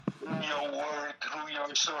your word through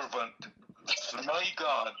your servant. My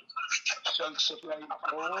God shall supply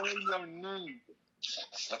all your needs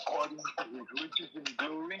according to his riches in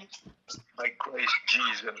glory by Christ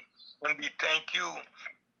Jesus. And we thank you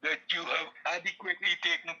that you have adequately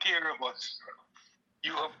taken care of us.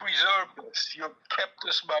 You have preserved us. You have kept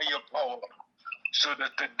us by your power, so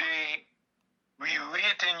that today we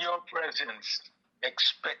wait in your presence,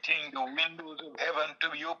 expecting the windows of heaven to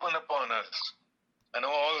be opened upon us and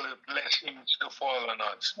all the blessings to fall on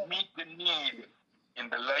us. Meet the need in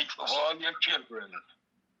the life of all your children.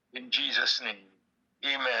 In Jesus' name,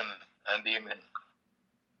 amen and amen.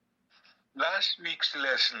 Last week's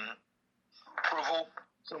lesson provoked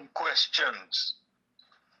some questions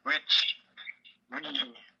which we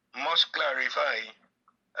must clarify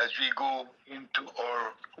as we go into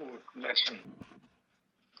our fourth lesson.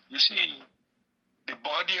 You see, the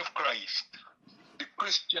body of Christ, the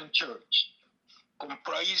Christian church,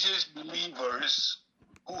 comprises believers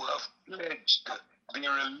who have pledged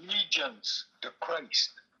their allegiance to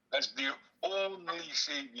Christ as their only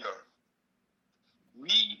Savior.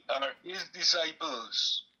 We are his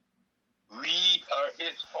disciples. We are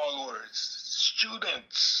his followers,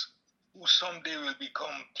 students who someday will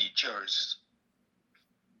become teachers.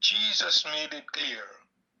 Jesus made it clear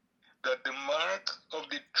that the mark of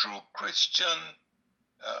the true Christian,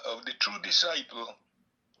 of the true disciple,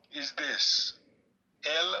 is this: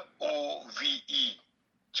 Love.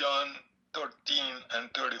 John 13 and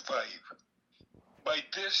 35. By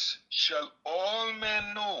this shall all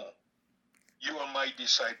men know you are my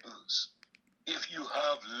disciples, if you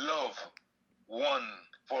have love one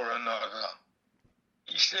for another.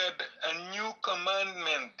 He said, a new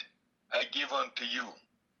commandment I give unto you.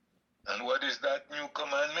 And what is that new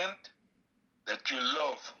commandment? That you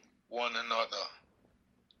love one another.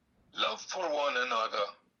 Love for one another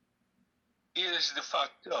is the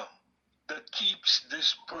factor that keeps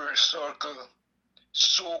this prayer circle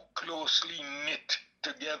so closely knit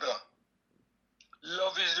together.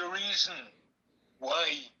 Love is the reason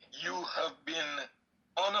why you have been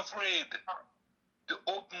unafraid to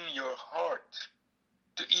open your heart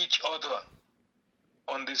to each other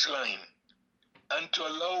on this line and to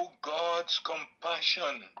allow God's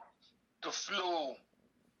compassion to flow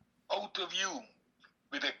out of you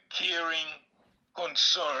with a caring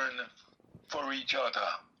concern for each other.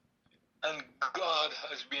 And God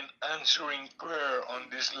has been answering prayer on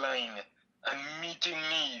this line and meeting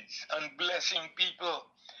needs and blessing people.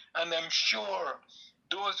 And I'm sure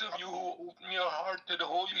those of you who open your heart to the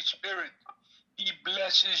Holy Spirit, he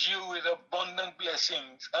blesses you with abundant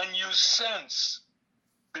blessings, and you sense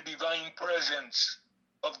the divine presence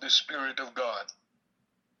of the Spirit of God.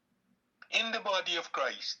 In the body of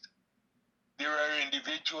Christ, there are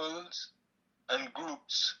individuals and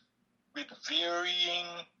groups with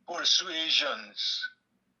varying persuasions,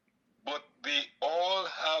 but they all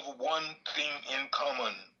have one thing in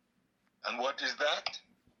common. And what is that?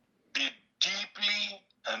 They deeply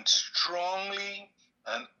and strongly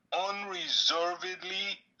and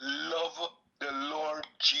unreservedly love the Lord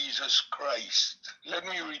Jesus Christ. Let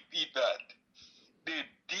me repeat that. They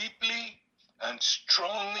deeply and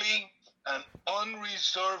strongly and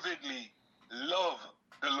unreservedly love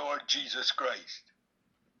the Lord Jesus Christ.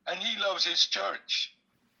 And he loves his church,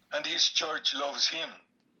 and his church loves him,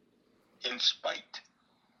 in spite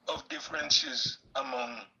of differences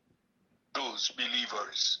among those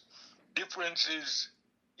believers. Differences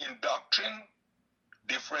in doctrine,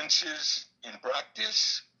 differences in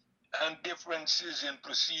practice, and differences in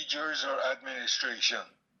procedures or administration.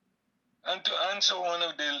 And to answer one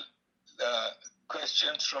of the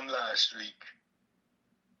questions from last week,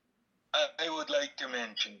 I would like to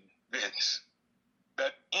mention this,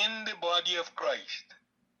 that in the body of Christ,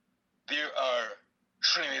 there are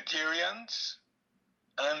Trinitarians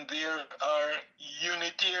and there are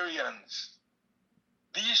Unitarians.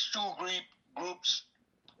 These two groups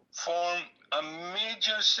form a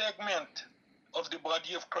major segment of the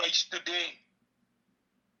body of Christ today.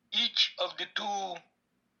 Each of the two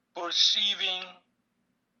perceiving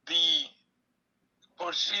the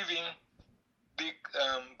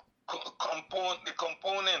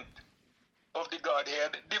component of the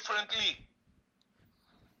Godhead differently.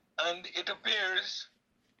 And it appears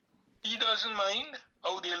he doesn't mind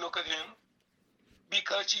how they look at him,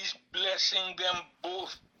 because he's blessing them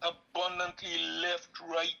both abundantly, left,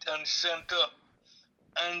 right, and center.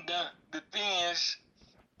 And the thing is,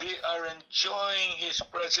 they are enjoying his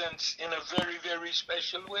presence in a very, very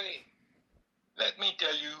special way. Let me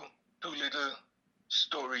tell you two little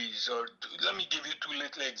stories, or let me give you two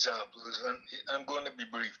little examples, and I'm going to be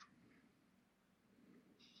brief.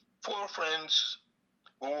 Four friends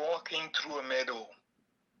were walking through a meadow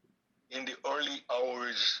in the early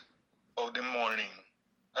hours of the morning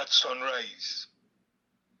at sunrise.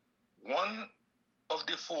 One of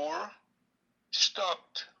the four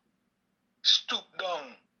stopped, stooped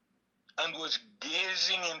down, and was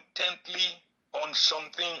gazing intently on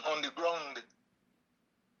something on the ground.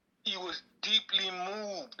 He was deeply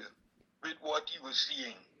moved with what he was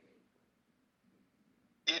seeing.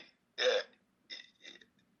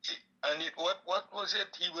 What was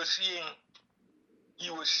it he was seeing? He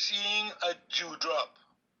was seeing a dewdrop,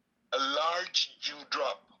 a large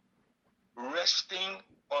dewdrop, resting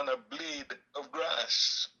on a blade of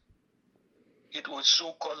grass. It was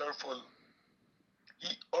so colorful.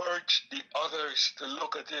 He urged the others to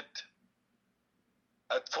look at it.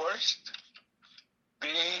 At first,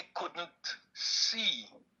 they couldn't see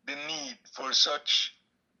the need for such,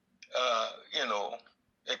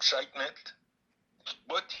 excitement.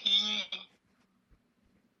 But he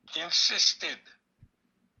insisted,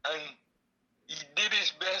 and he did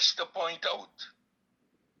his best to point out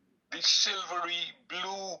the silvery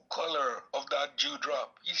blue color of that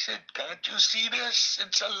dewdrop. He said, "Can't you see this?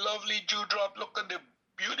 It's a lovely dewdrop. Look at the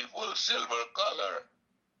beautiful silver color."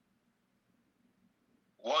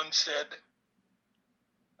 One said,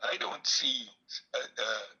 "I don't see a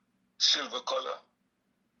silver color.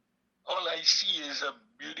 All I see is a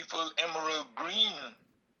beautiful emerald green."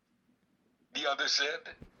 The other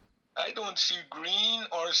said, "I don't see green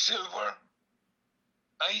or silver.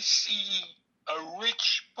 I see a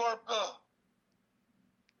rich purple."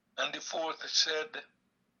 And the fourth said,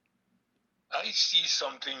 "I see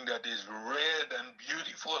something that is red and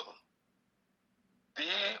beautiful."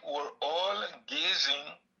 They were all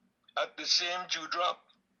gazing at the same dewdrop,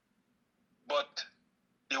 but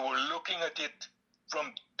they were looking at it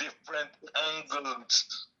from different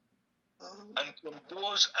angles. And from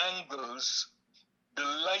those angles, the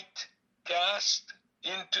light cast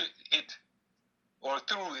into it or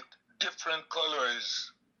through it different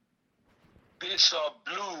colors. They saw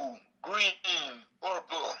blue, green,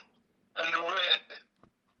 purple, and red,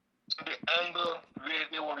 the angle where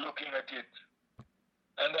they were looking at it.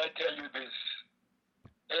 And I tell you this,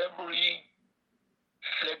 every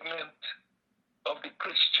segment of the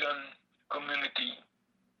Christian community,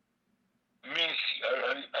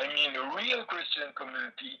 the real Christian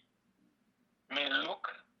community, may look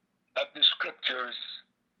at the scriptures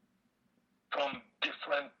from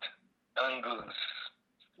different angles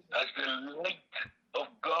as the light of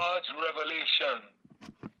God's revelation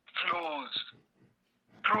flows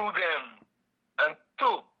through them and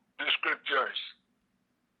to the scriptures,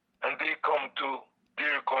 and they come to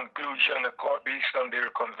their conclusion based on their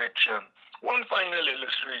conviction. One final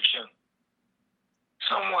illustration.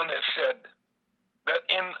 Someone has said that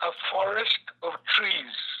in a forest of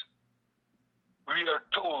trees, we are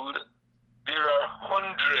told there are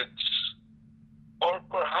hundreds or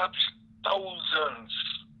perhaps thousands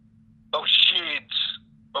of shades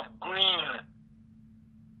of green.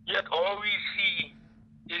 Yet all we see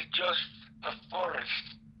is just a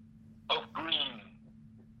forest of green,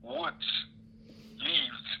 woods,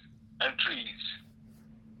 leaves, and trees.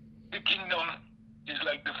 The kingdom is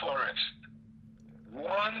like the forest.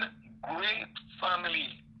 One great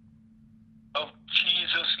family of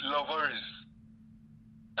Jesus lovers,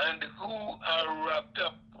 and who are wrapped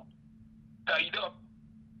up, tied up,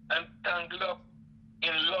 and tangled up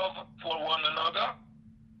in love for one another,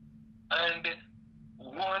 and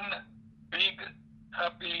one big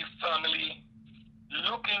happy family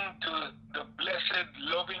looking to the blessed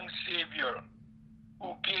loving Savior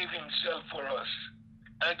who gave himself for us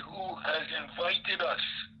and who has invited us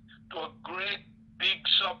to a great big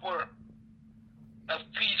supper, a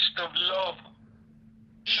feast of love.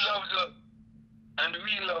 He loves us and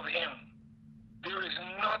we love him. There is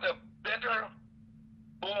not a better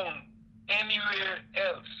bone anywhere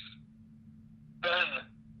else than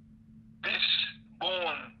this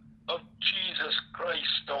bone of Jesus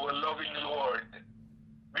Christ, our loving Lord.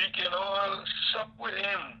 We can all sup with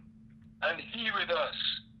him and he with us.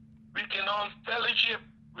 We can all fellowship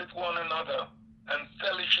with one another and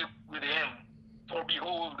fellowship with him. For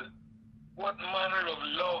behold, what manner of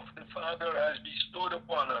love the Father has bestowed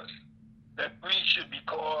upon us, that we should be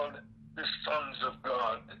called the sons of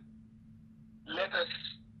God. Let us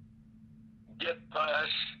get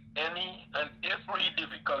past any and every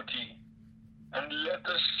difficulty, and let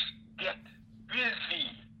us get busy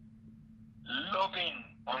loving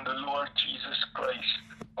on the Lord Jesus Christ,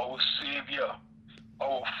 our Savior,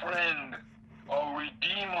 our friend, our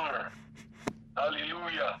Redeemer.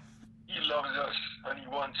 Hallelujah. He loves us and he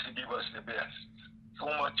wants to give us the best. So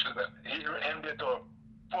much of that. Here ended our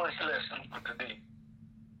first lesson for today.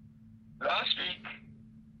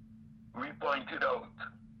 pointed out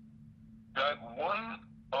that one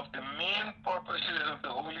of the main purposes of the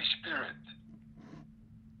Holy Spirit,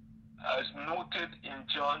 as noted in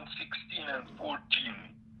John 16 and 14,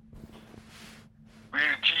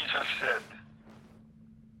 where Jesus said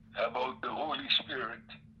about the Holy Spirit,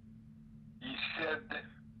 he said,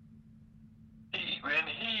 when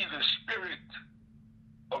he, the Spirit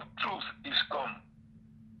of truth, is come,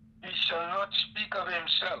 he shall not speak of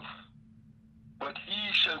himself, but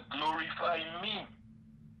he shall glorify me.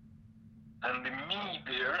 And the me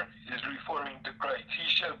there is referring to Christ. He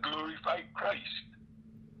shall glorify Christ.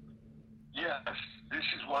 Yes, this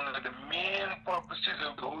is one of the main purposes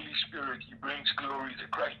of the Holy Spirit. He brings glory to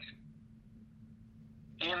Christ.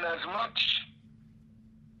 Inasmuch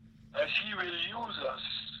as he will use us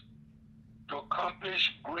to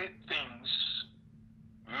accomplish great things,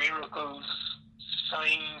 miracles,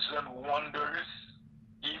 signs and wonders,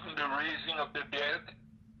 even the raising of the dead,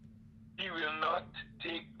 he will not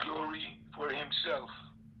take glory for himself,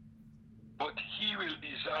 but he will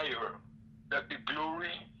desire that the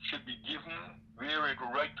glory should be given where it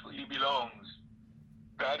rightfully belongs.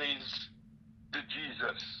 That is to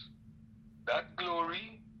Jesus. That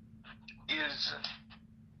glory is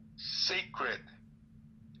sacred.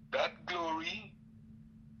 That glory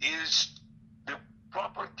is the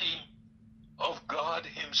property of God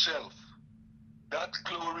himself. That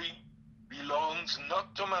glory belongs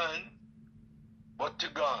not to man, but to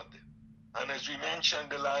God. And as we mentioned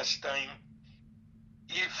the last time,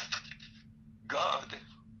 if God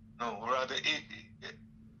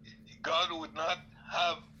would not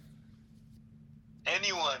have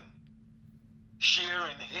anyone share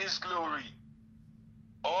in his glory,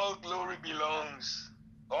 all the glory belongs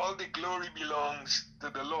to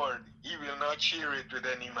the Lord. He will not share it with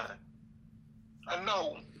any man. And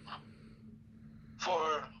now,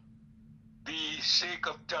 for the sake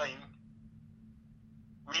of time,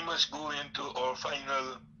 we must go into our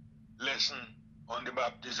final lesson on the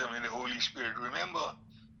baptism in the Holy Spirit. Remember,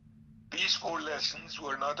 these 4 lessons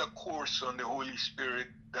were not a course on the Holy Spirit.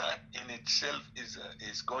 That in itself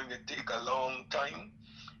is going to take a long time,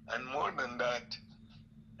 and more than that,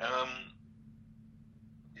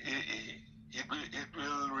 it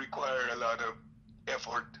will require a lot of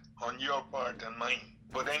effort on your part and mine.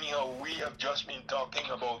 But anyhow, we have just been talking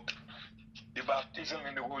about the baptism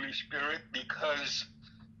in the Holy Spirit because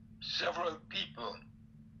several people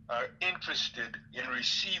are interested in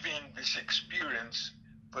receiving this experience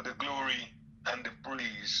for the glory and the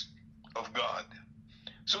praise of God.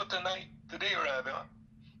 So today,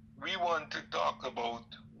 we want to talk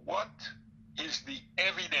about what is the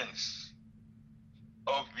evidence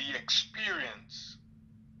of the experience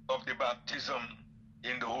of the baptism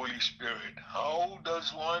in the Holy Spirit. How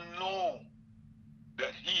does one know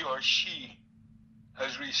that he or she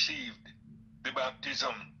has received the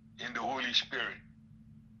baptism in the Holy Spirit?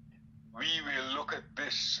 We will look at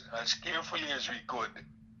this as carefully as we could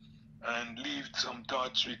and leave some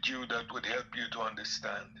thoughts with you that would help you to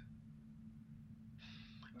understand.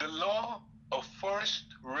 The law of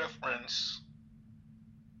first reference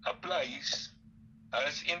applies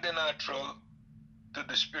as in the natural to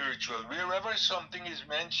the spiritual. Wherever something is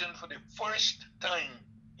mentioned for the first time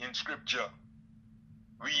in Scripture,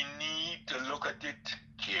 we need to look at it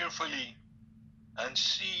carefully and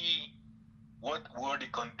see what were the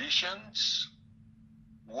conditions,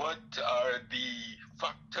 what are the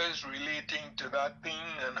factors relating to that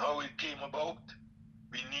thing and how it came about.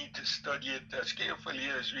 We need to study it as carefully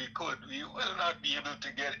as we could. We will not be able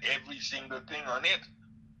to get every single thing on it,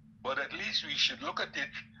 but at least we should look at it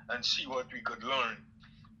and see what we could learn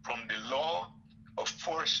from the law of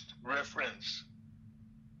first reference.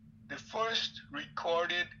 The first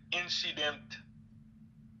recorded incident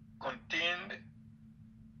contained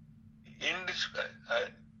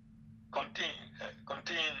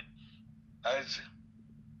as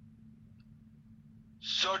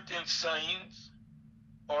certain signs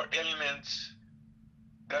or elements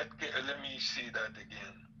that, let me say that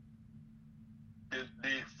again.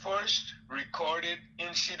 The first recorded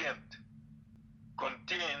incident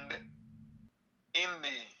contained in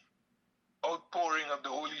the outpouring of the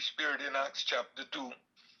Holy Spirit in Acts chapter 2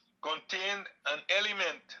 contained an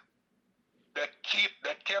element that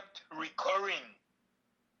kept recurring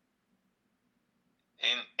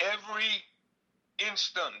in every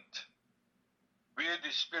instant where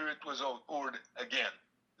the Spirit was outpoured again.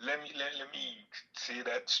 Let me say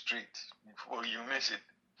that straight before you miss it.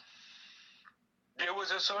 There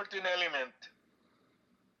was a certain element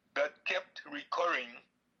that kept recurring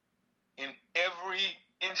in every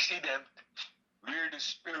incident where the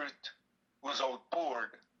Spirit was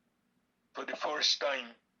outpoured for the first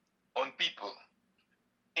time on people.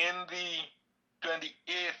 In the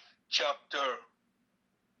 28th chapter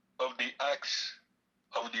of the Acts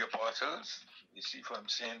of the Apostles, you see if I'm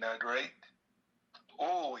saying that right?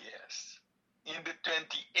 Oh, yes. In the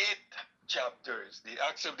 28th chapters, the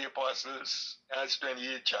Acts of the Apostles has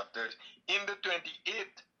 28 chapters. In the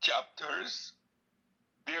 28th chapters,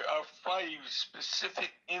 there are 5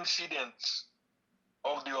 specific incidents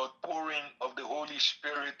of the outpouring of the Holy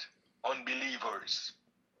Spirit on believers.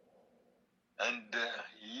 And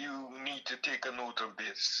you need to take a note of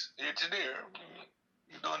this. It's there.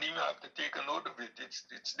 You don't even have to take a note of it.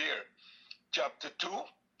 It's there. Chapter 2,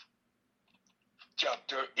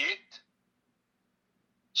 chapter 8,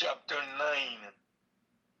 chapter 9,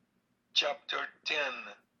 chapter 10,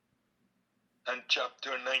 and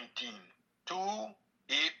chapter 19. 2,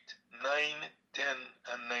 8, 9, 10,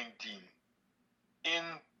 and 19. In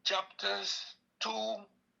chapters 2,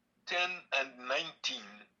 10, and 19,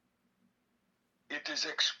 it is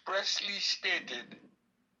expressly stated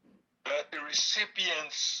that the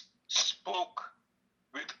recipients spoke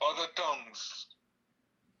with other tongues.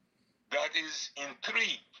 That is in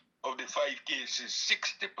 3 of the 5 cases.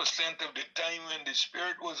 60% of the time when the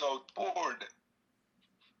Spirit was outpoured,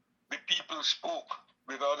 the people spoke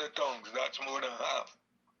with other tongues. That's more than half.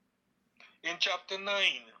 In chapter 9,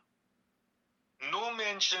 no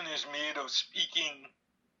mention is made of speaking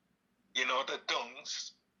in other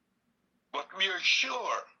tongues, but we are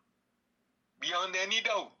sure, beyond any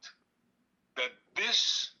doubt, that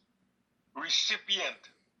this recipient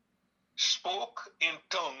spoke in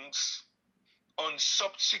tongues on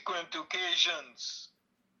subsequent occasions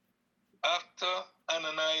after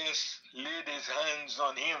Ananias laid his hands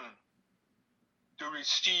on him to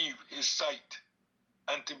receive his sight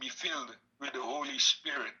and to be filled with the Holy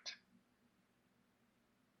Spirit.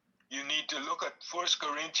 You need to look at 1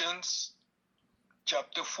 Corinthians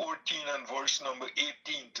chapter 14 and verse number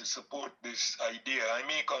 18 to support this idea. I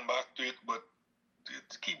may come back to it, but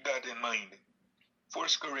keep that in mind. 1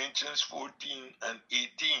 Corinthians 14 and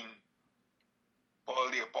 18, Paul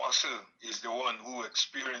the Apostle is the one who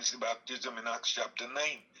experienced the baptism in Acts chapter 9.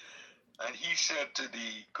 And he said to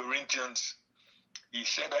the Corinthians, he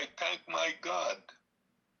said, I thank my God,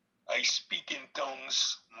 I speak in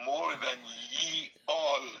tongues more than ye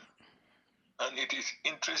all. And it is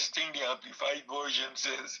interesting, the Amplified Version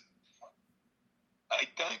says, I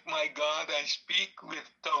thank my God, I speak with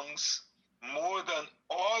tongues more than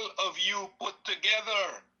all of you put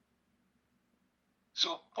together.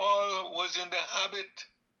 So Paul was in the habit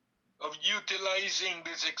of utilizing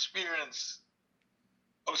this experience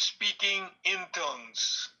of speaking in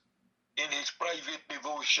tongues in his private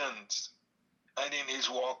devotions and in his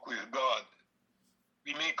walk with God.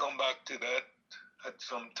 We may come back to that at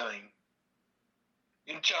some time.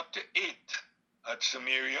 In chapter 8 at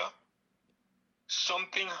Samaria,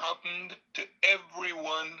 something happened to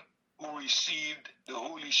everyone who received the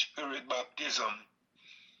Holy Spirit baptism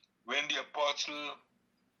when the apostle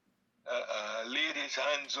laid his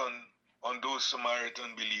hands on those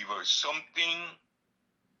Samaritan believers. Something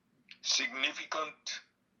significant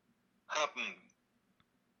happened.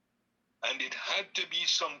 And it had to be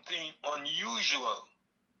something unusual.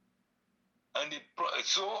 And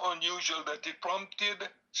so unusual that it prompted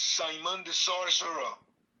Simon the sorcerer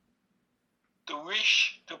to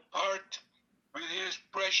wish to part with his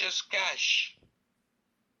precious cash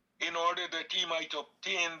in order that he might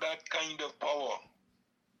obtain that kind of power.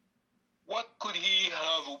 What could he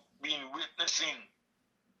have been witnessing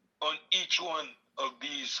on each one of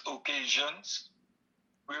these occasions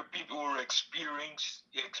where people were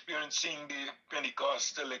experiencing the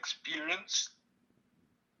Pentecostal experience?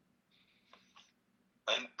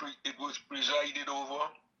 And it was presided over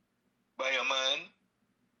by a man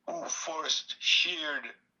who first shared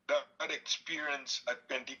that experience at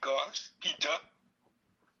Pentecost, Peter.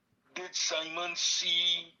 Did Simon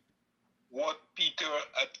see what Peter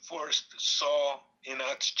at first saw in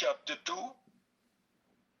Acts chapter 2?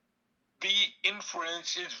 The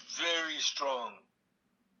inference is very strong.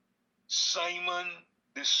 Simon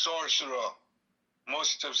the sorcerer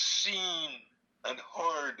must have seen and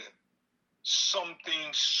heard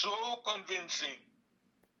something so convincing.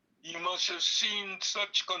 He must have seen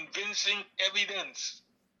such convincing evidence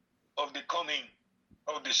of the coming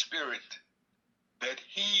of the Spirit that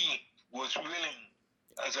he was willing,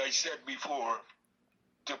 as I said before,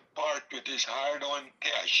 to part with his hard-earned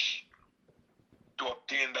cash to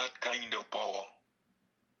obtain that kind of power.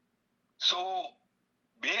 So,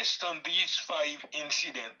 based on these 5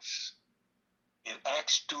 incidents in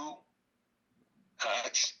Acts 2,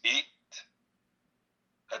 Acts 8,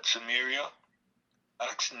 at Samaria,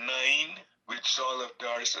 Acts 9 with Saul of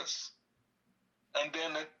Tarsus, and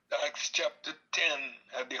then at Acts chapter 10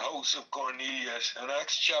 at the house of Cornelius, and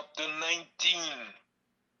Acts chapter 19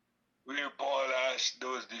 where Paul asked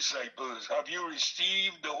those disciples, have you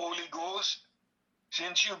received the Holy Ghost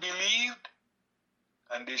since you believed?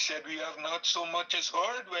 And they said, we have not so much as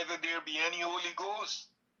heard whether there be any Holy Ghost.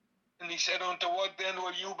 And he said, unto what then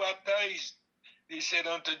were you baptized? They said,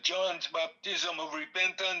 unto John's baptism of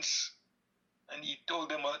repentance. And he told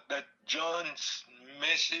them that John's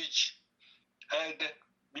message had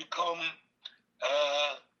become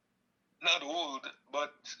not old,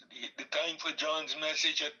 but the time for John's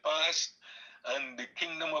message had passed, and the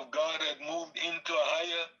kingdom of God had moved into a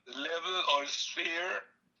higher level or sphere,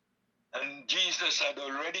 and Jesus had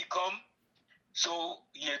already come. So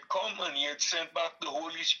he had come and he had sent back the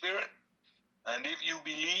Holy Spirit. And if you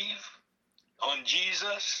believe on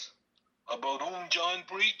Jesus, about whom John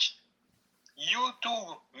preached, you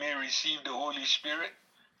too may receive the Holy Spirit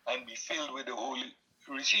and be filled with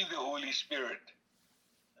receive the Holy Spirit.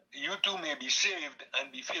 You too may be saved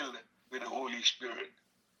and be filled with the Holy Spirit.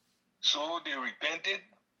 So they repented,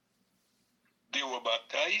 they were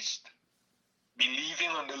baptized, believing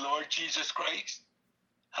on the Lord Jesus Christ.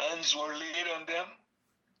 Hands were laid on them,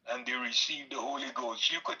 and they received the Holy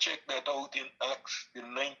Ghost. You could check that out in Acts, the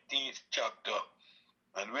 19th chapter.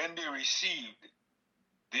 And when they received,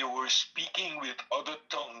 they were speaking with other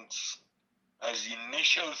tongues as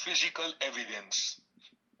initial physical evidence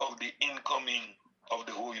of the incoming of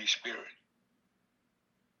the Holy Spirit.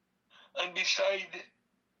 And beside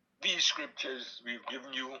these scriptures we've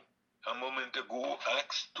given you a moment ago,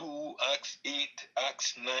 Acts 2, Acts 8,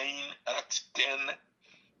 Acts 9, Acts 10,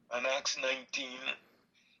 and Acts 19,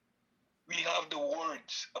 we have the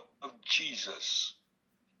words of Jesus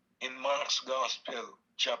in Mark's Gospel,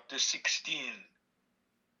 chapter 16,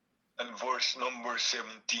 and verse number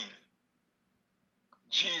 17.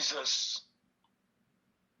 Jesus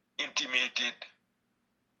intimated,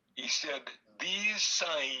 he said, these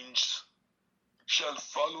signs shall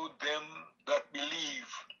follow them that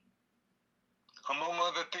believe. Among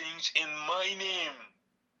other things, in my name,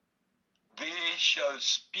 they shall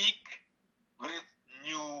speak with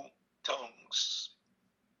new tongues.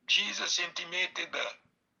 Jesus intimated that.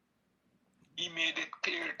 He made it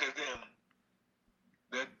clear to them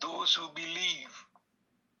that those who believe,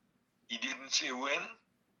 he didn't say when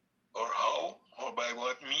or how or by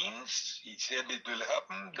what means. He said it will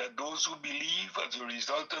happen, that those who believe as a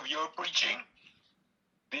result of your preaching,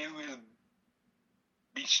 they will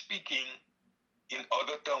be speaking in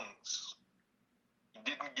other tongues. He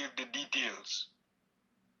didn't give the details,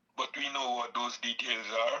 but we know what those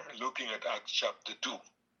details are looking at Acts chapter 2.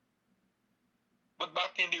 But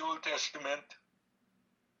back in the Old Testament,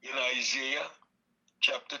 in Isaiah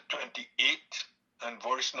chapter 28 and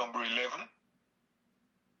verse number 11,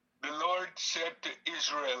 the Lord said to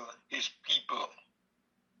Israel, his people,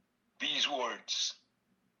 these words,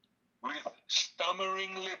 with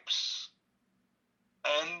stammering lips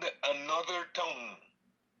and another tongue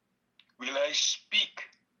will I speak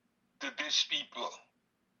to this people.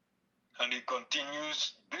 And it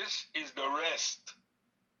continues, this is the rest,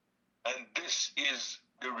 and this is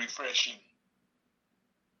the refreshing.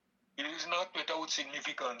 It is not without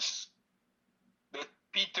significance that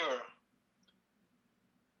Peter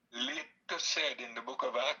later said in the book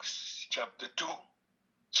of Acts, chapter 2,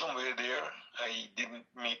 somewhere there, I didn't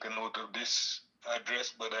make a note of this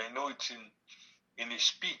address, but I know it's in his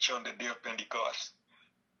speech on the day of Pentecost.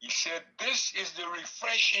 He said, this is the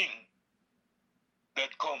refreshing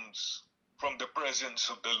that comes from the presence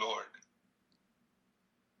of the Lord.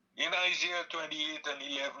 In Isaiah 28 and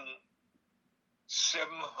 11,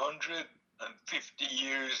 750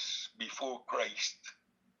 years before Christ,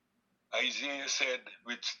 Isaiah said,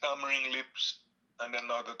 with stammering lips and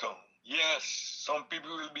another tongue. Yes, some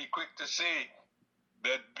people will be quick to say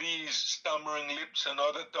that these stammering lips and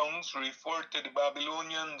other tongues refer to the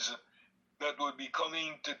Babylonians that would be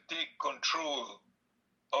coming to take control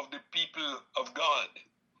of the people of God.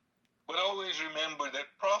 But always remember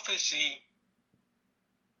that prophecy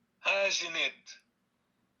has in it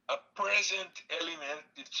a present element.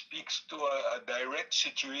 It speaks to a direct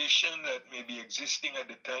situation that may be existing at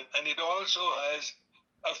the time, and it also has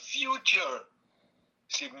a future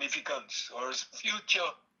significance or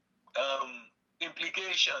future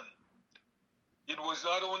implication. It was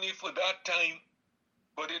not only for that time,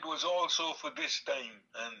 but it was also for this time.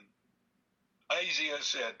 And Isaiah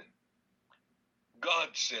said,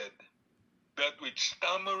 God said, that with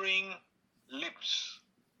stammering lips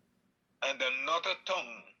and another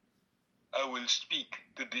tongue I will speak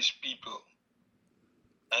to this people.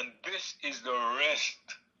 And this is the rest.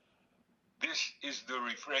 This is the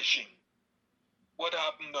refreshing. What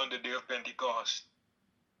happened on the day of Pentecost?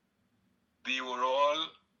 They were all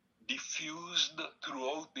diffused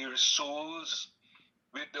throughout their souls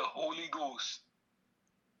with the Holy Ghost.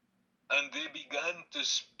 And they began to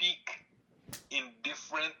speak in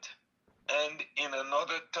different and in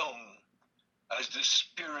another tongue as the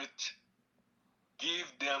Spirit gave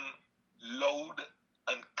them loud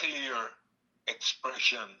and clear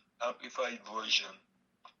expression, amplified version.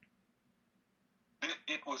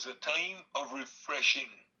 It was a time of refreshing.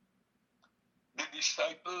 The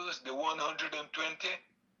disciples, the 120,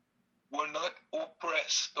 were not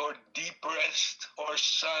oppressed or depressed or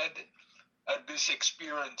sad at this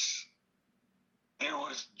experience. There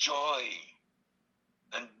was joy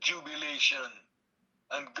and jubilation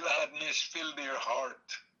and gladness filled their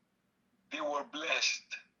heart. They were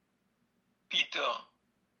blessed. Peter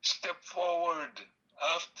stepped forward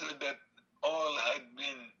after that all had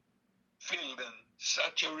been filled and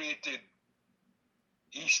saturated.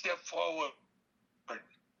 He stepped forward,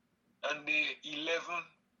 and the 11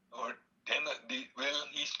 or 10,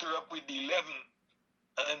 he stood up with the 11,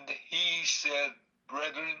 and he said,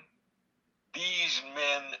 "Brethren, these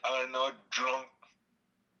men are not drunk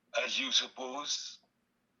as you suppose,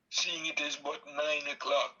 seeing it is but 9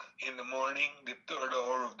 o'clock in the morning, the third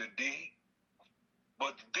hour of the day.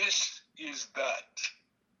 But this is that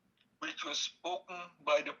which was spoken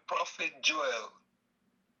by the prophet Joel,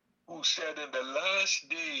 who said, in the last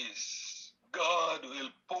days, God will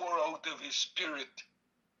pour out of his Spirit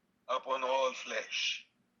upon all flesh."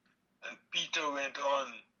 And Peter went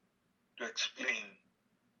on to explain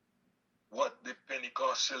what the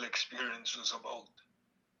Pentecostal experience was about.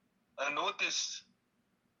 And notice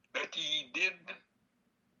that he did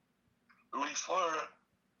refer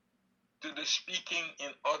to the speaking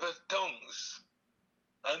in other tongues.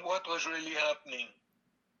 And what was really happening?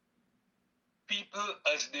 People,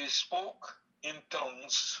 as they spoke in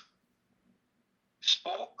tongues,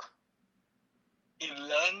 spoke in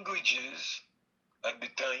languages at the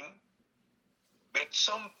time that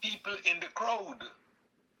some people in the crowd,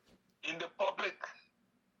 in the public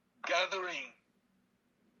gathering,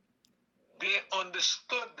 they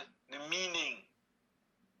understood the meaning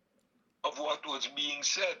of what was being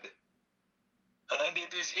said. And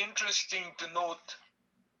it is interesting to note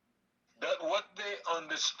that what they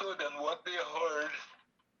understood and what they heard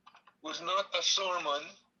was not a sermon.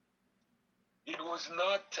 It was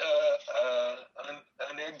not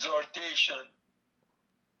an exhortation.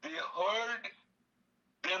 They heard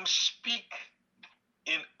them speak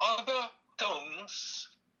in other tongues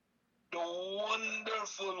the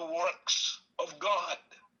wonderful works of God.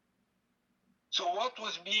 So what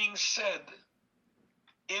was being said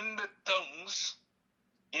in the tongues,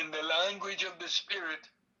 in the language of the Spirit,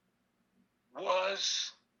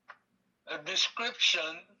 was a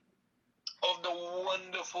description of the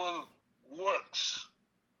wonderful works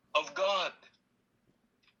of God.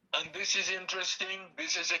 And this is interesting,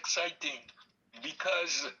 this is exciting,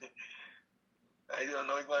 because, I don't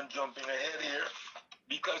know if I'm jumping ahead here,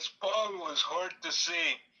 because Paul was heard to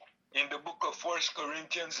say in the book of 1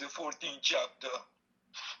 Corinthians, the 14th chapter,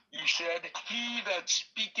 he said, "He that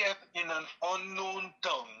speaketh in an unknown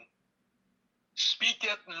tongue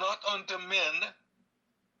speaketh not unto men,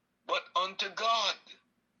 but unto God."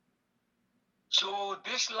 So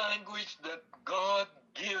this language that God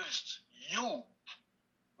gives you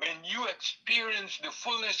when you experience the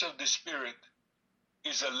fullness of the Spirit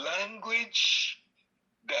is a language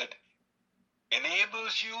that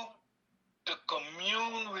enables you to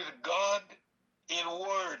commune with God in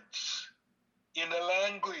words, in a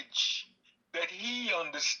language that he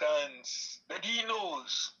understands, that he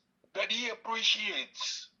knows, that he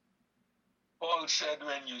appreciates. Paul said,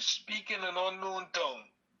 when you speak in an unknown tongue,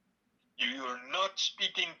 you are not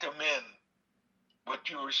speaking to men, but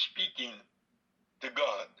you are speaking to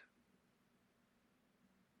God.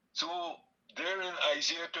 So there in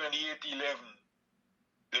Isaiah 28:11,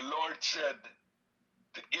 the Lord said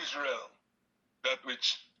to Israel that with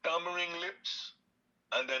stammering lips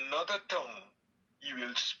and another tongue he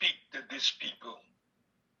will speak to this people.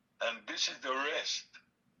 And this is the rest.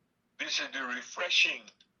 This is the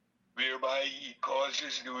refreshing whereby he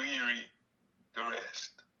causes the weary to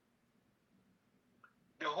rest.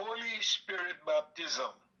 The Holy Spirit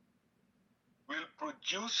baptism will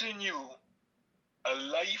produce in you a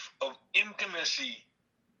life of intimacy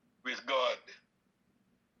with God,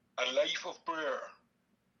 a life of prayer,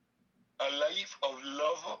 a life of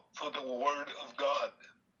love for the Word of God,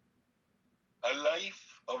 a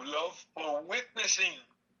life of love for witnessing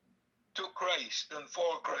to Christ and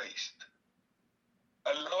for Christ.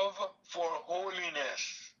 a love for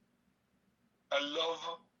holiness, a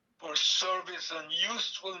love for service and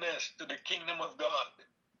usefulness to the kingdom of God,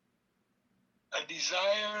 a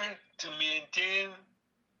desire to maintain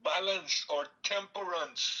balance or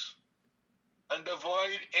temperance and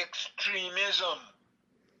avoid extremism,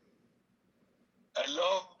 a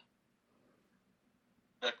love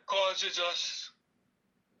that causes us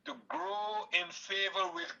to grow in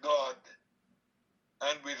favor with God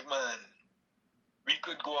and with man. We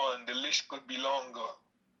could go on, the list could be longer.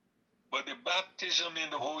 But the baptism in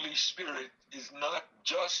the Holy Spirit is not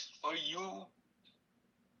just for you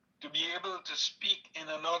to be able to speak in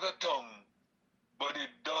another tongue, but it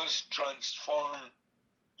does transform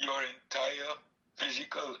your entire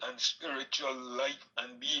physical and spiritual life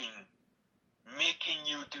and being, making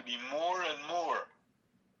you to be more and more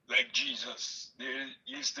like Jesus. There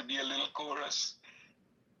used to be a little chorus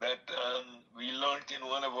that we learned in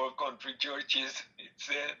one of our country churches. It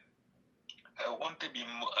said, I want to be,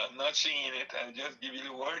 I'm not singing it, I'll just give you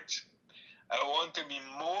the words. I want to be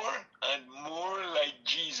more and more like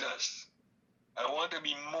Jesus. I want to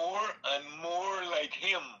be more and more like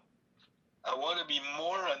him. I want to be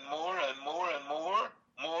more and more and more and more,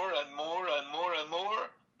 more and more and more and more,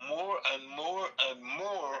 more and more and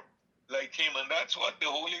more like him. And that's what the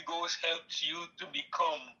Holy Ghost helps you to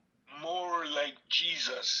become, more like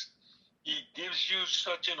Jesus. He gives you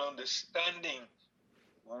such an understanding,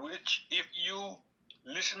 which if you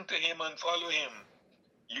listen to him and follow him,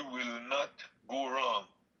 you will not go wrong.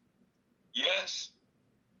 Yes,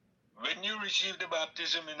 when you receive the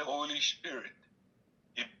baptism in the Holy Spirit,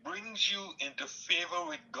 it brings you into favor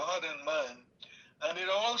with God and man, and it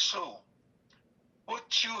also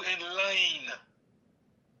puts you in line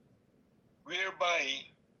whereby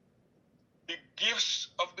the gifts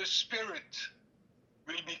of the Spirit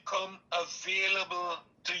will become available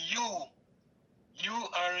to you. You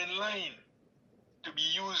are in line to be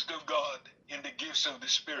used of God in the gifts of the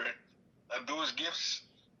Spirit. And those gifts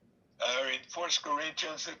are in 1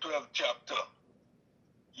 Corinthians, the 12th chapter.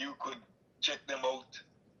 You could check them out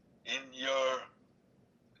in your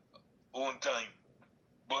own time.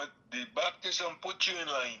 But the baptism puts you in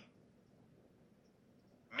line,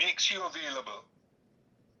 makes you available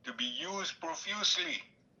to be used profusely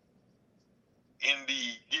in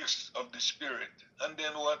the gifts of the Spirit. And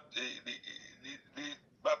then what the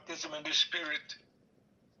baptism in the Spirit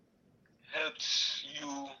helps you,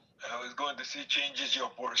 I was going to say changes your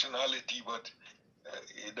personality, but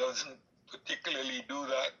it doesn't particularly do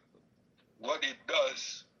that. What it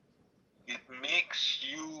does, it makes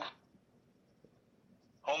you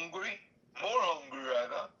hungry, more hungry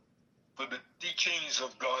rather, for the teachings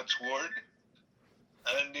of God's Word,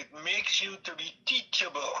 and it makes you to be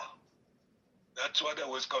teachable. That's what I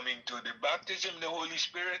was coming to. The baptism in the Holy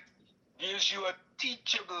Spirit gives you a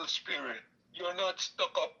teachable spirit. You're not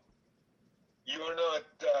stuck up. You're not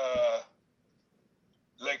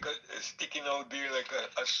like sticking out there like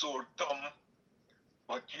a sore thumb,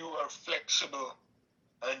 but you are flexible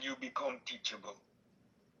and you become teachable.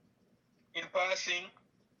 In passing,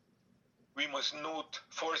 we must note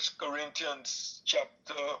 1 Corinthians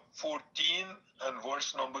chapter 14 and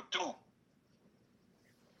verse number 2,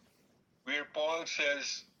 where Paul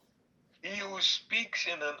says, he who speaks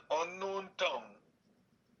in an unknown tongue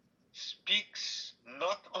speaks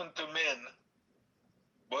not unto men,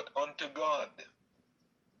 but unto God.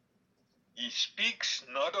 He speaks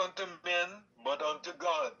not unto men, but unto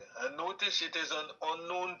God. And notice it is an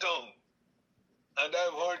unknown tongue. And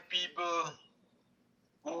I've heard people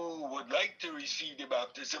who would like to receive the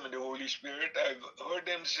baptism in the Holy Spirit, I've heard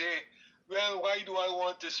them say, well, why do I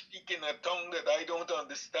want to speak in a tongue that I don't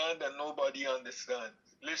understand and nobody understands?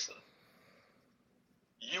 Listen,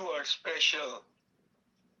 you are special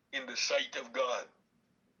in the sight of God.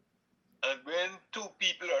 And when two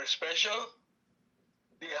people are special,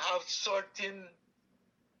 they have certain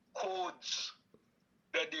codes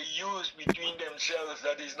that they use between themselves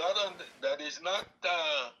that is not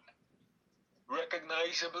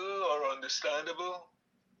recognizable or understandable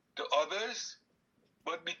to others,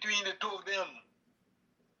 but between the two of them,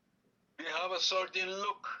 they have a certain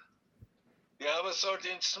look, they have a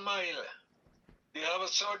certain smile, they have a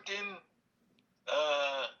certain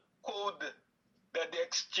code that they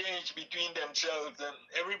exchange between themselves, and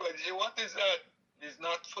everybody say, what is that? It's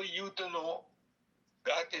not for you to know.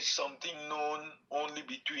 That is something known only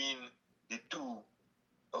between the two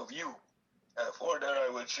of you. Further, I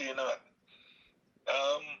will say not.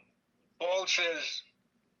 Paul says,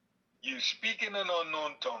 you speak in an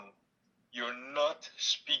unknown tongue, you're not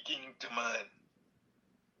speaking to man.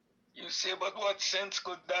 You say, but what sense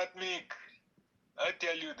could that make? I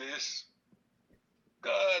tell you this.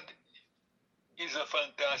 God is a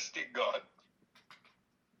fantastic God.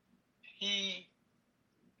 He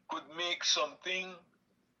could make something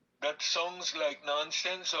that sounds like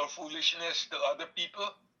nonsense or foolishness to other people,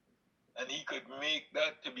 and he could make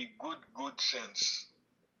that to be good sense.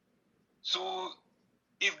 So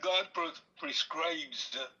if God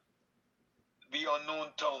prescribes the unknown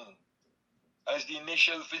tongue as the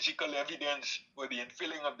initial physical evidence for the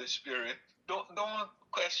infilling of the Spirit, don't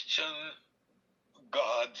question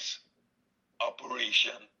God's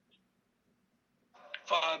operation.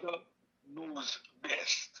 Father knows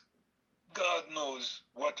best. God knows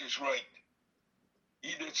what is right.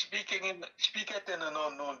 He that speaketh in an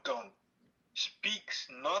unknown tongue speaks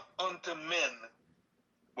not unto men,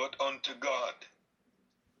 but unto God.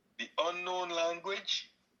 The unknown language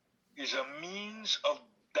is a means of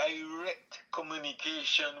direct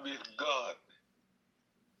communication with God.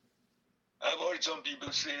 I've heard some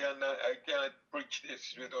people say, and I can't preach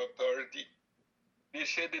this with authority, they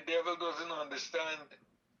say the devil doesn't understand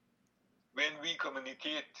when we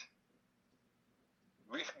communicate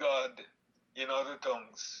with God in other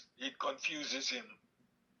tongues. It confuses him.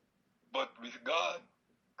 But with God,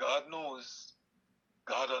 God knows,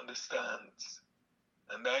 God understands.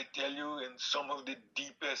 And I tell you, in some of the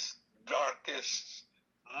deepest, darkest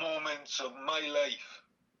moments of my life,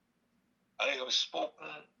 I have spoken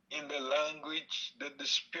in the language that the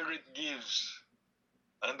Spirit gives,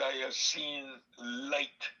 and I have seen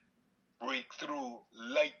light break through,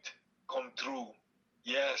 light come through.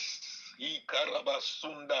 Yes, he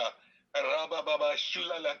karabasunda, rabababa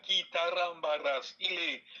shulala kita rambaras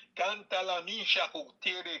ile canta la misha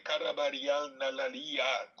hotere karabarial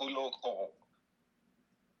nalalia koloko.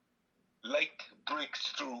 Light breaks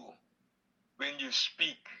through when you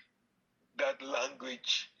speak that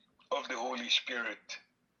language of the Holy Spirit.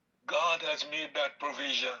 God has made that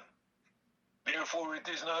provision. Therefore, it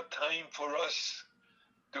is not time for us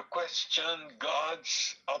to question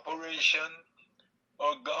God's operation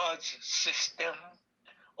or God's system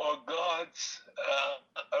or God's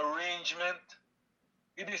arrangement.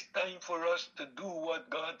 It is time for us to do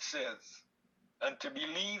what God says and to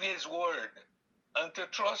believe His word and to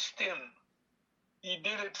trust Him. He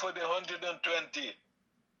did it for the 120.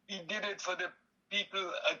 He did it for the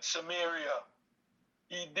people at Samaria.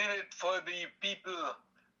 He did it for the people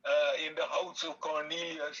in the house of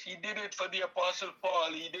Cornelius. He did it for the Apostle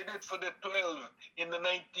Paul. He did it for the 12 in the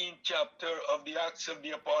 19th chapter of the Acts of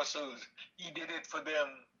the Apostles. He did it for them.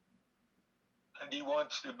 And He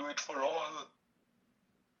wants to do it for all.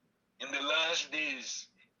 In the last days,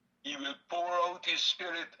 He will pour out His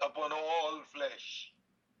Spirit upon all flesh.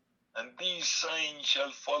 And these signs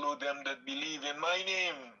shall follow them that believe in my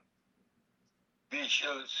name. They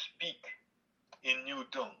shall speak in new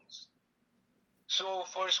tongues. So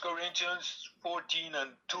 1 Corinthians 14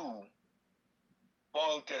 and 2,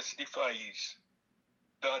 Paul testifies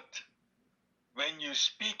that when you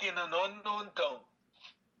speak in an unknown tongue,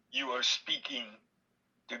 you are speaking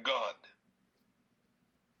to God.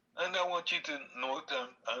 And I want you to note,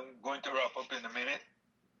 I'm going to wrap up in a minute,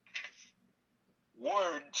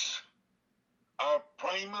 words are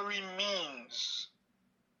primary means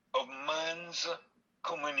of man's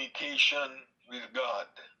communication with God.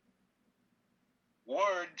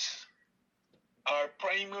 Words are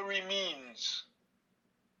primary means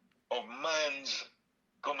of man's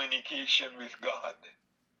communication with God.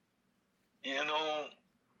 You know,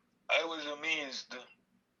 I was amazed,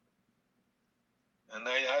 and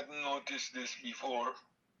I hadn't noticed this before,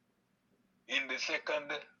 in the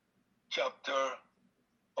second chapter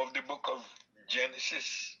of the book of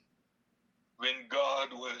Genesis, when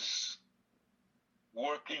God was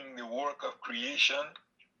working the work of creation,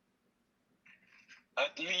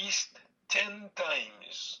 at least 10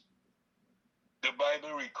 times the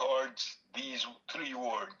Bible records these three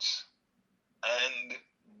words, and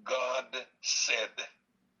God said.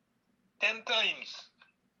 10 times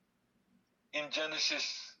in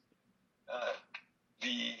Genesis,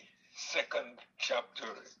 the second chapter,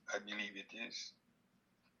 I believe it is.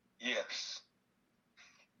 Yes.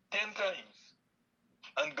 10 times.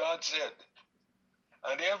 And God said.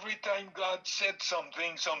 And every time God said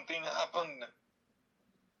something, something happened.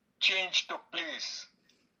 Change took place.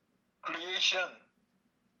 Creation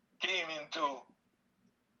came into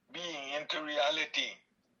being, into reality.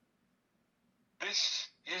 This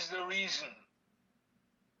is the reason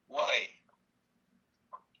why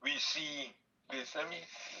we see this. Let me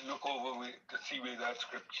look over to see where that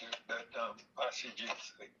scripture, that passage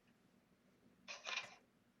is.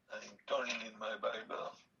 I'm turning in my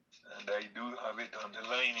Bible, and I do have it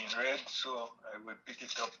underlined in red, so I would pick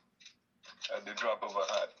it up at the drop of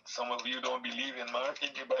a hat. Some of you don't believe in Mark in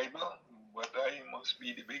your Bible, but I must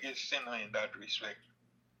be the biggest sinner in that respect.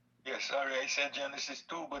 Yes, sorry, I said Genesis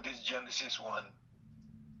 2, but it's Genesis 1.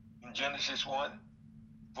 In Genesis 1,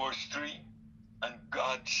 verse 3, and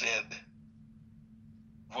God said,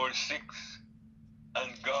 verse 6,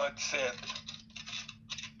 and God said,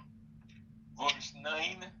 verse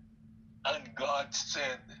 9, and God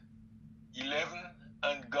said, 11,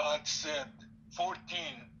 and God said, 14,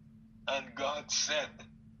 and God said,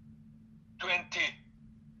 20,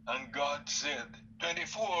 and God said,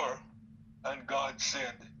 24, and God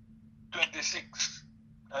said, 26,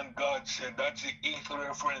 and God said. That's the 8th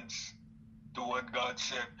reference to what God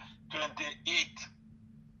said. 28,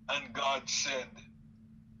 and God said.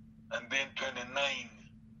 And then 29,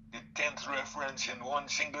 the 10th reference in one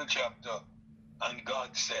single chapter, and God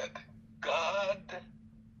said. God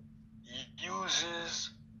uses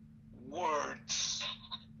words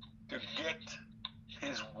to get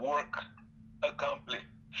his work accomplished.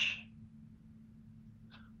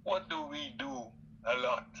 What do we do a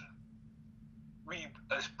lot? We,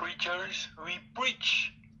 as preachers, we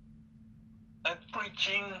preach. And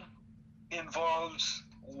preaching involves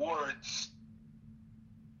words.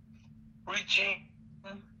 Preaching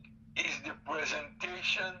is the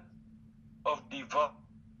presentation of divine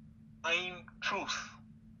truth,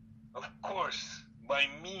 of course, by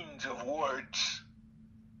means of words,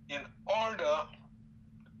 in order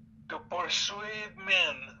to persuade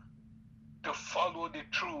men to follow the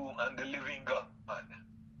true and the living God.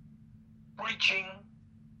 Preaching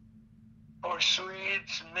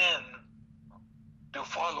persuades men to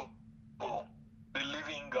follow the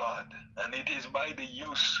living God, and it is by the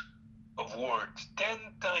use of words. 10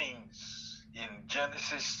 times in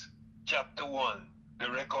Genesis chapter 1,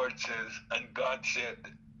 the record says, and God said.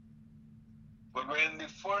 But when the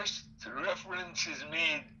first reference is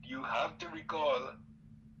made, you have to recall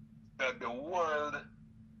that the world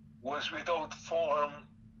was without form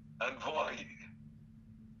and void,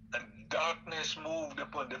 and darkness moved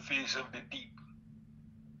upon the face of the deep.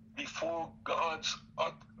 Before God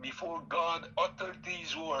uttered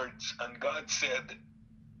these words, and God said,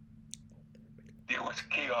 there was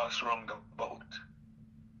chaos round about.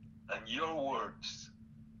 And your words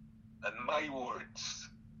and my words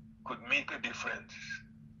could make a difference.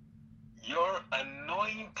 Your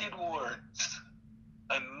anointed words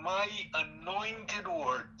and my anointed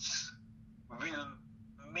words will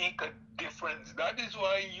make a difference. That is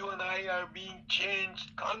why you and I are being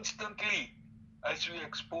changed constantly as we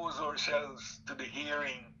expose ourselves to the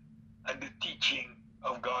hearing and the teaching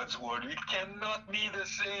of God's word. We cannot be the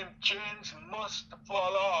same. Chains must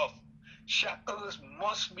fall off. Shackles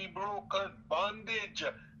must be broken. Bondage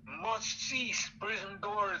must cease. Prison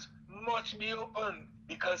doors must be opened,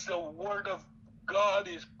 because the word of God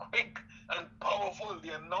is quick and powerful.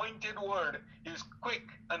 The anointed word is quick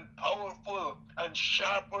and powerful and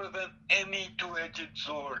sharper than any two-edged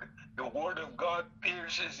sword. The word of God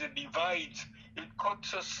pierces, it divides, it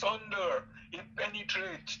cuts asunder, it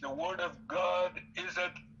penetrates. The word of God is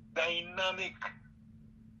a dynamic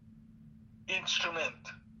instrument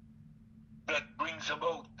that brings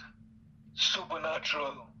about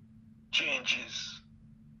supernatural changes.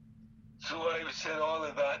 So I've said all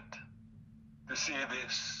of that to say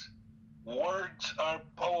this. Words are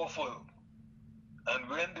powerful, and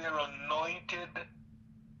when they're anointed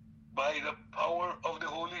by the power of the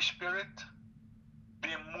Holy Spirit,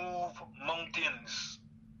 they move mountains,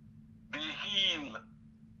 they heal,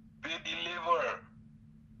 they deliver,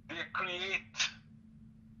 they create.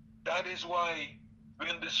 That is why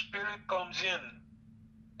when the Spirit comes in,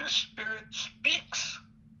 the Spirit speaks,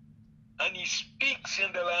 and he speaks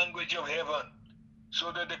in the language of heaven,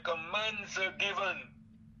 so that the commands are given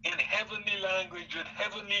in heavenly language with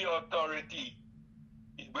heavenly authority.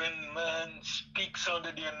 When man speaks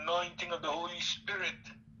under the anointing of the Holy Spirit,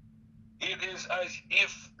 it is as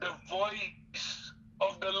if the voice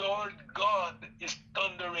of the Lord God is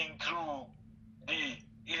thundering through the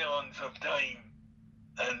eons of time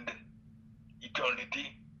and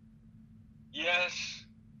eternity. Yes,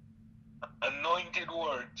 anointed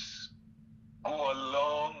words go a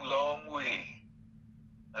long, long way.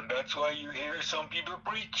 And that's why you hear some people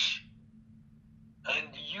preach, and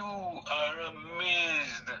you are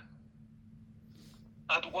amazed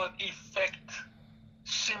at what effect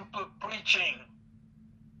simple preaching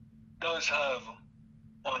does have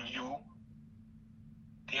on you.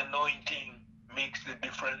 The anointing makes the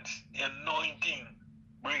difference. The anointing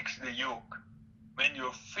breaks the yoke. When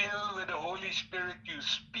you're filled with the Holy Spirit, you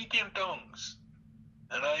speak in tongues.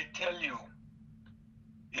 And I tell you,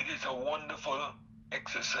 it is a wonderful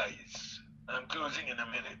exercise. I'm closing in a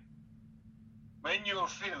minute. When you're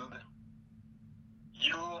filled,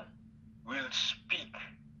 you will speak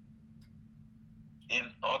in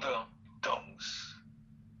other tongues.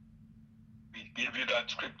 We give you that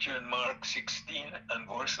scripture in Mark 16 and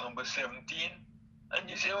verse number 17. And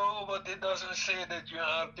you say, oh, but it doesn't say that you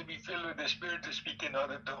have to be filled with the Spirit to speak in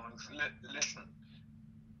other tongues. Listen,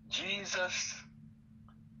 Jesus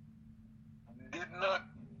did not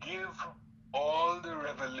give all the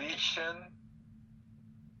revelation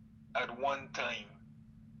at one time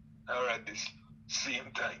or at the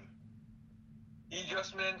same time. He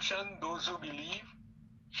just mentioned those who believe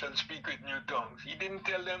shall speak with new tongues. He didn't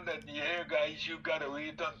tell them that, yeah, guys, you got to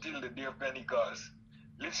wait until the day of Pentecost.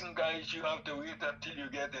 Listen, guys, you have to wait until you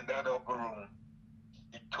get in that upper room.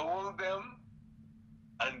 He told them,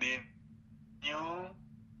 and they knew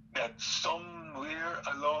that somewhere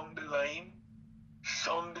along the line,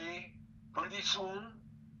 someday, pretty soon,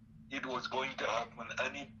 it was going to happen.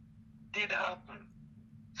 And it did happen.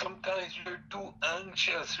 Sometimes we're too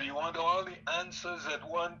anxious. We want all the answers at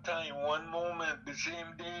one time, one moment, the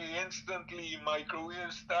same day, instantly,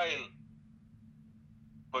 microwave style.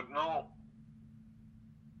 But no,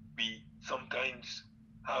 we sometimes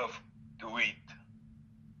have to wait.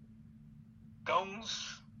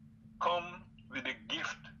 Tongues come with the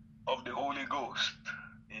gift of the Holy Ghost.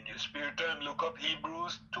 In your spare time, look up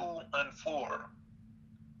Hebrews 2 and 4.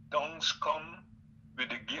 Tongues come with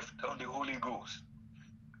the gift of the Holy Ghost.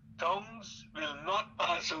 Tongues will not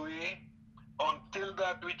pass away until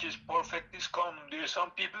that which is perfect is come. There are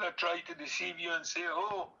some people that try to deceive you and say,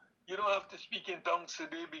 oh, you don't have to speak in tongues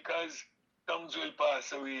today because tongues will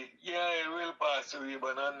pass away. Yeah, it will pass away,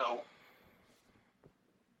 but not now.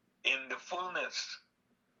 In the fullness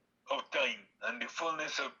of time, and the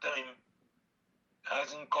fullness of time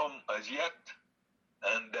hasn't come as yet,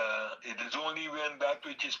 and it is only when that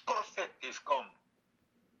which is perfect is come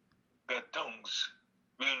that tongues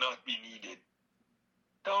will not be needed.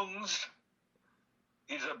 Tongues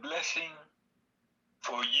is a blessing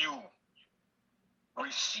for you.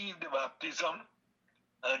 Receive the baptism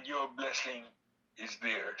and your blessing is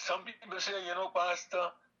there. Some people say, you know,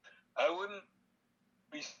 Pastor, I wouldn't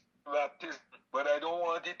receive baptism, but I don't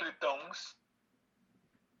want it with tongues.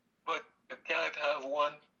 But you can't have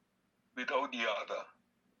one without the other.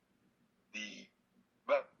 The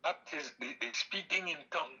baptism, the speaking in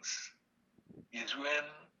tongues is when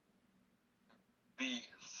the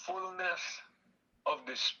fullness of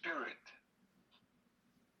the Spirit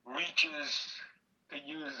reaches, to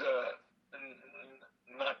use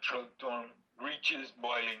a natural term, reaches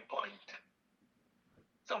boiling point.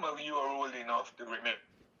 Some of you are old enough to remember,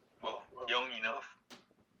 well, young enough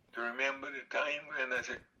to remember the time when as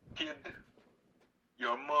a kid,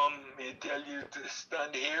 your mom may tell you to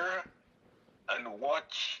stand here and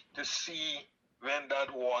watch to see when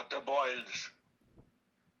that water boils.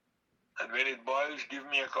 And when it boils, give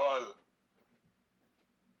me a call.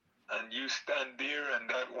 And you stand there and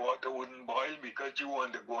that water wouldn't boil because you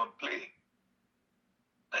want to go and play.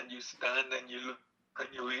 And you stand and you look and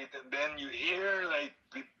you wait, and then you hear like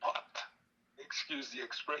the pot, excuse the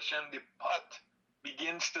expression, the pot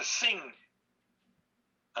begins to sing.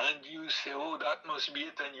 And you say, oh, that must be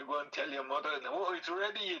it. And you go and tell your mother, oh, it's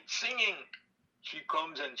ready, it's singing. She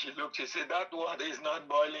comes and she looks, she says, that water is not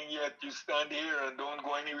boiling yet. You stand here and don't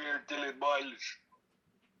go anywhere till it boils.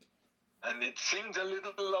 And it sings a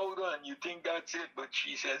little louder and you think that's it, but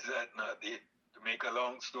she says that's not it. To make a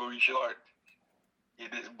long story short,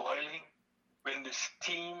 it is boiling when the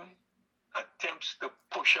steam attempts to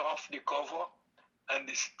push off the cover and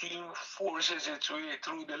the steam forces its way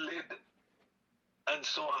through the lid and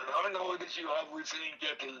so on. Or nowadays you have whistling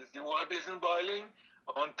kettles. The water isn't boiling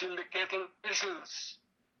until the kettle whistles.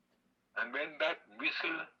 And when that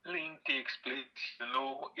whistling takes place, you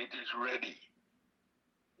know it is ready.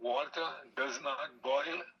 Water does not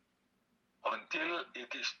boil until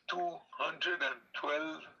it is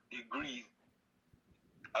 212 degrees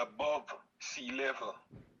above sea level.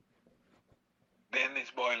 Then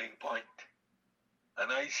it's boiling point.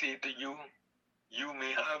 And I say to you, you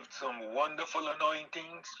may have some wonderful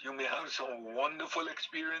anointings, you may have some wonderful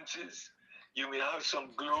experiences, you may have some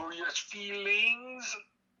glorious feelings,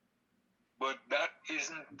 but that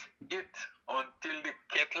isn't it until the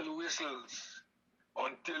kettle whistles,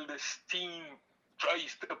 until the steam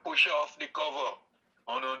tries to push off the cover,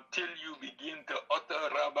 and until you begin to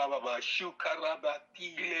utter rabababa,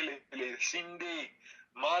 shukarabati lele sinde,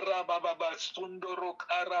 marababa sundoro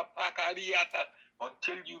karapakariata,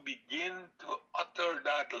 until you begin to utter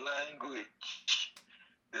that language,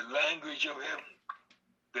 the language of heaven,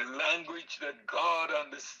 the language that God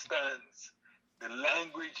understands, the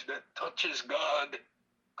language that touches God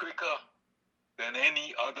quicker than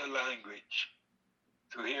any other language.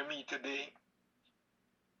 To hear me today,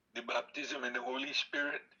 the baptism in the Holy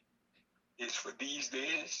Spirit is for these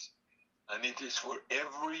days, and it is for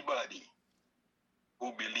everybody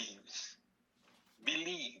who believes.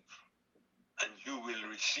 Believe, and you will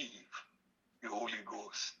receive the Holy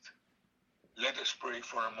Ghost. Let us pray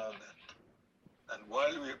for a moment. And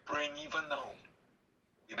while we're praying even now,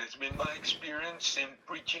 it has been my experience in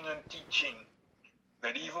preaching and teaching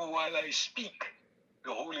that even while I speak,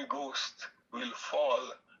 the Holy Ghost will fall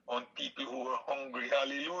on people who are hungry.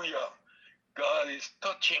 Hallelujah. God is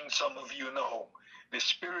touching some of you now. The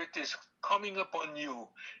Spirit is coming upon you.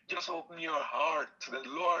 Just open your heart to the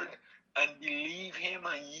Lord and believe Him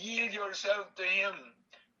and yield yourself to Him.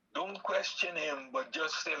 Don't question Him, but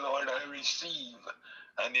just say, Lord, I receive.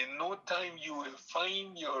 And in no time you will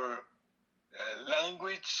find your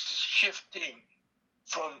language shifting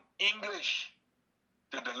from English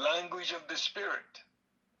to the language of the Spirit.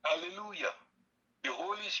 Hallelujah. The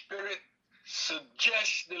Holy Spirit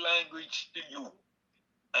suggests the language to you.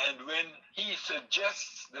 And when He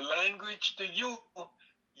suggests the language to you,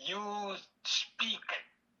 you speak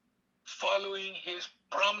following His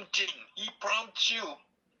prompting. He prompts you.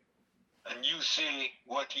 And you say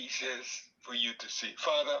what He says for you to say.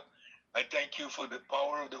 Father, I thank you for the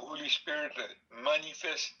power of the Holy Spirit that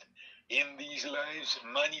manifest in these lives,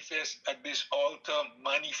 manifest at this altar,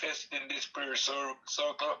 manifest in this prayer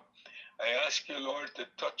circle. I ask you, Lord, to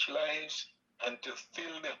touch lives and to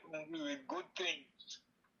fill them with good things.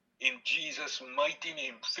 In Jesus' mighty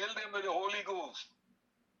name, fill them with the Holy Ghost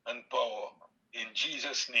and power. In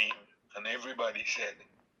Jesus' name. And everybody said,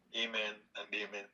 Amen and amen.